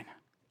share mine.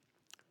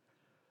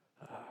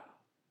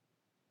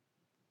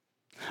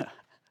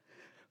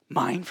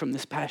 Mine from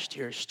this past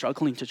year is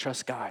struggling to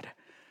trust God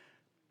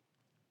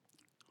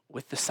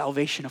with the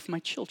salvation of my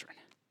children.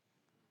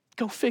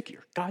 Go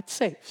figure, God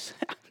saves.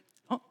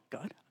 Oh,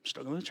 God, I'm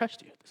struggling to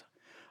trust you.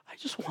 I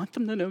just want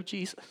them to know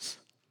Jesus.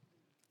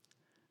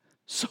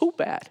 So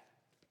bad.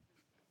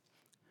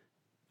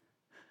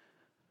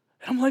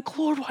 And I'm like,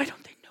 Lord, why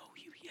don't they know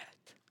you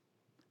yet?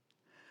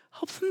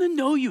 Help them to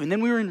know you. And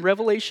then we were in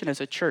Revelation as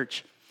a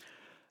church.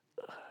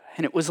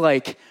 And it was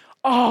like,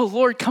 oh,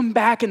 Lord, come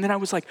back. And then I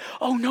was like,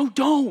 oh, no,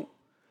 don't.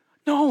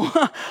 No,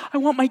 I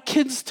want my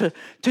kids to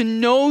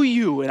know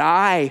you. And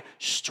I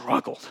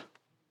struggled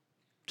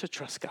to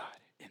trust God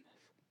in this.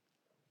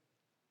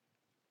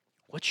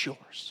 What's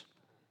yours?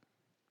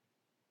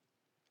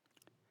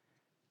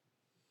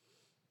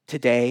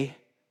 Today,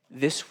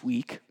 this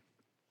week,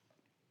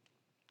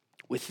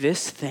 with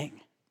this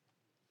thing,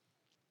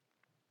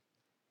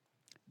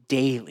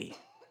 daily,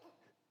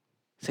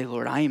 say,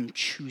 Lord, I am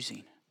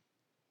choosing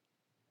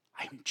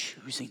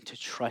to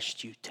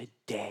trust you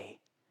today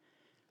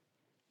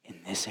in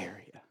this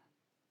area.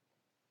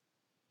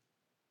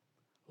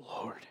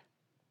 Lord,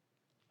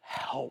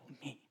 help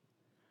me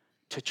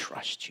to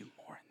trust you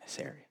more in this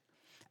area.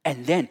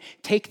 And then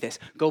take this,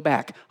 go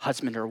back,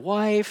 husband or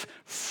wife,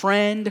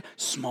 friend,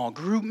 small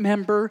group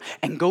member,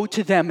 and go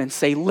to them and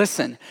say,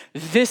 listen,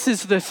 this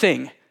is the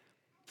thing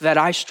that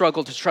I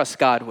struggle to trust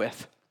God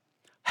with.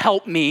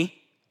 Help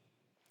me.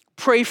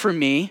 Pray for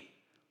me.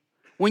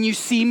 When you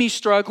see me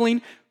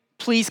struggling,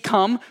 please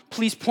come.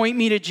 Please point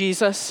me to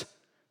Jesus.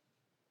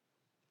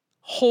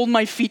 Hold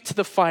my feet to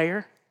the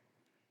fire.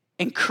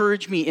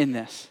 Encourage me in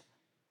this.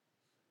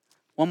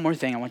 One more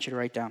thing I want you to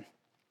write down.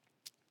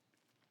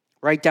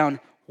 Write down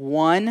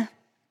one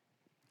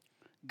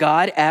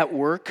God at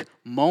work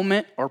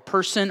moment or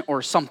person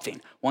or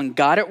something. One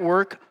God at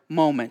work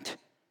moment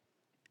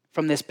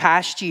from this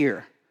past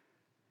year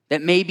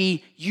that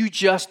maybe you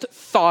just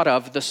thought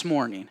of this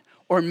morning.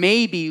 Or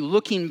maybe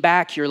looking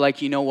back, you're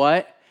like, you know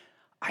what?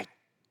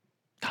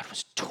 God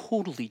was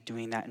totally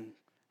doing that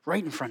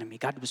right in front of me.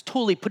 God was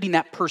totally putting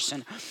that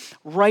person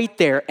right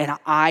there, and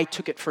I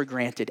took it for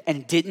granted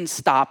and didn't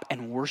stop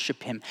and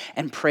worship him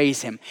and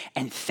praise him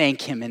and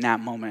thank him in that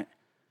moment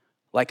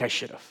like I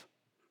should have.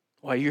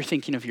 While you're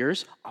thinking of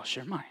yours, I'll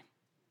share mine.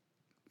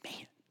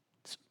 Man,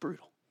 it's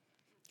brutal.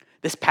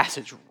 This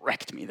passage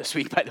wrecked me this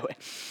week, by the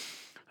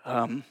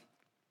way.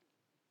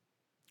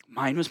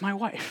 Mine was my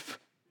wife.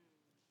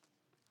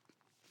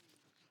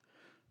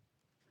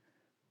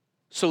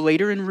 So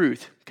later in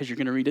Ruth, because you're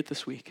going to read it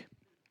this week,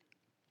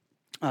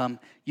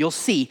 you'll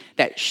see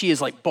that she is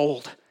like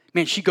bold.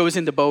 Man, she goes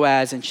into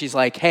Boaz and she's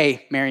like,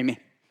 hey, marry me,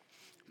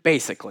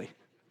 basically.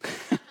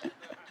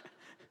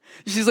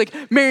 She's like,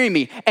 marry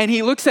me. And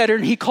he looks at her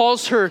and he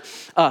calls her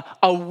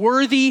a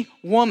worthy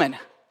woman,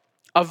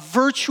 a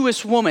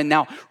virtuous woman.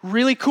 Now,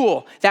 really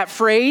cool. That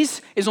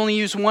phrase is only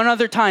used one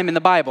other time in the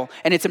Bible,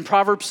 and it's in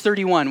Proverbs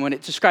 31 when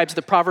it describes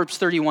the Proverbs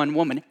 31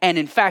 woman. And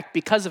in fact,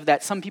 because of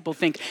that, some people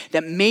think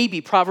that maybe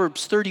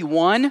Proverbs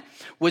 31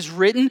 was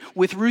written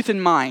with Ruth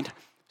in mind.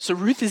 So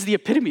Ruth is the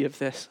epitome of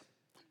this.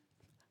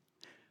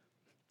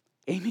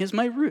 Amy is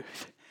my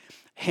Ruth.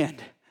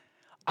 And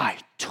I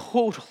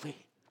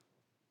totally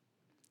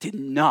did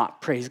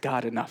not praise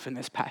God enough in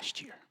this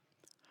past year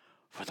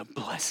for the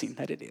blessing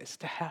that it is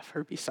to have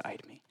her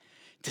beside me,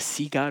 to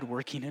see God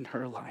working in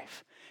her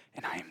life,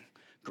 and I am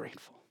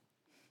grateful.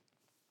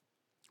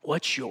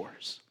 What's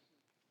yours?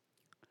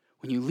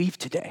 When you leave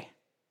today,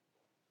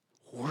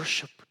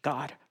 worship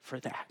God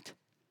for that.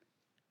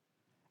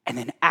 And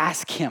then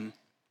ask him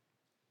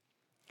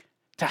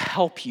to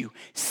help you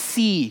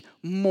see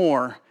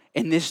more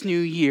in this new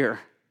year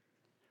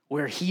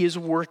where he is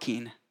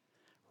working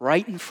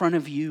right in front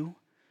of you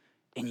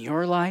in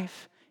your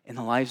life, in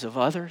the lives of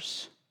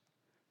others,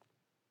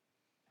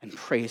 and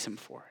praise him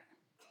for it.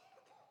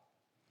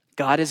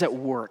 God is at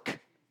work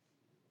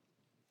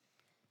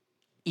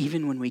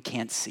even when we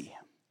can't see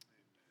him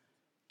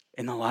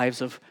in the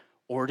lives of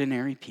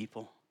ordinary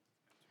people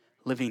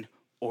living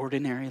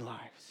ordinary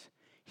lives.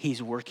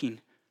 He's working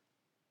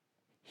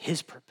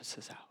his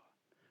purposes out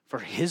for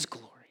his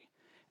glory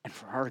and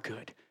for our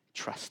good.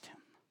 Trust him.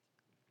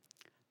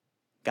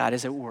 God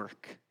is at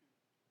work.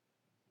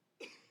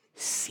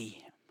 See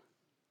him.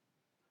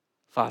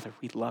 Father,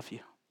 we love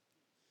you.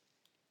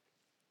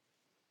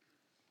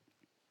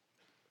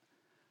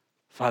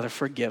 Father,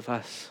 forgive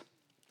us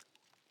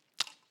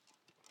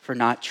for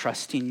not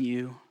trusting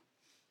you.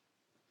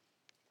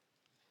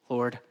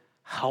 Lord,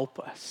 help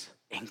us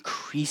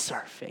increase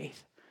our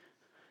faith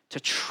to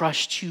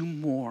trust you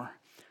more.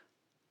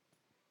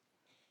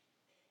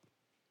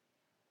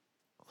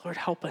 Lord,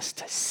 help us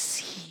to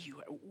see you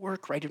at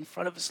work right in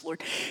front of us,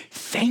 Lord.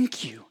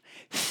 Thank you.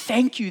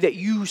 Thank you that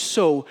you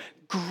so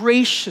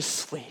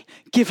graciously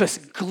give us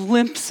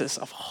glimpses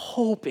of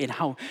hope in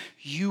how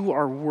you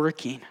are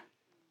working.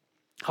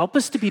 Help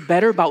us to be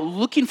better about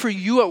looking for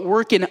you at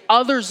work in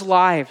others'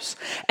 lives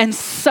and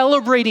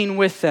celebrating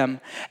with them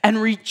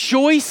and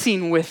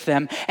rejoicing with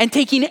them and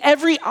taking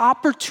every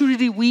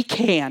opportunity we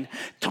can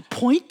to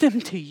point them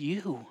to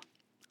you.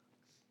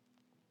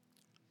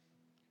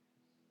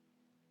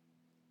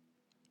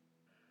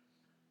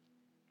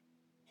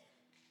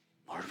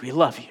 Lord, we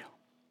love you.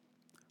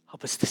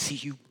 Help us to see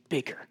you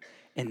bigger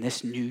in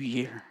this new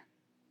year.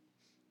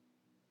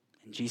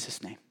 In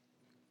Jesus' name,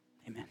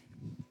 amen.